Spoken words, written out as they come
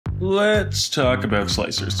Let's talk about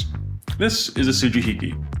slicers. This is a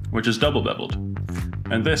Sujihiki, which is double beveled,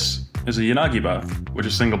 and this is a Yanagiba, which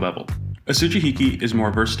is single beveled. A Sujihiki is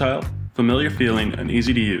more versatile, familiar feeling, and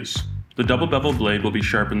easy to use. The double beveled blade will be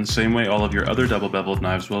sharpened the same way all of your other double beveled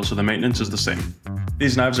knives will, so the maintenance is the same.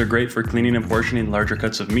 These knives are great for cleaning and portioning larger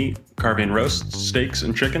cuts of meat, carving roasts, steaks,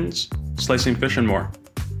 and chickens, slicing fish, and more.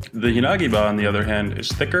 The Yanagiba, on the other hand,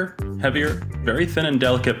 is thicker, heavier, very thin and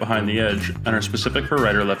delicate behind the edge, and are specific for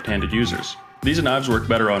right or left-handed users. These knives work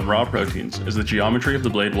better on raw proteins, as the geometry of the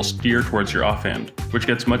blade will steer towards your offhand, which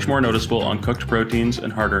gets much more noticeable on cooked proteins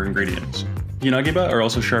and harder ingredients. Yanagiba are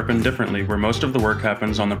also sharpened differently, where most of the work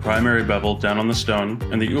happens on the primary bevel down on the stone,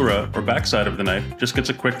 and the ura, or backside of the knife, just gets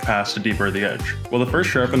a quick pass to deburr the edge. While the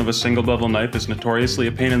first sharpen of a single bevel knife is notoriously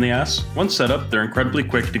a pain in the ass, once set up, they're incredibly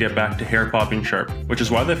quick to get back to hair-popping sharp, which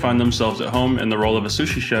is why they find themselves at home in the role of a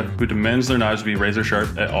sushi chef who demands their knives be razor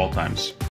sharp at all times.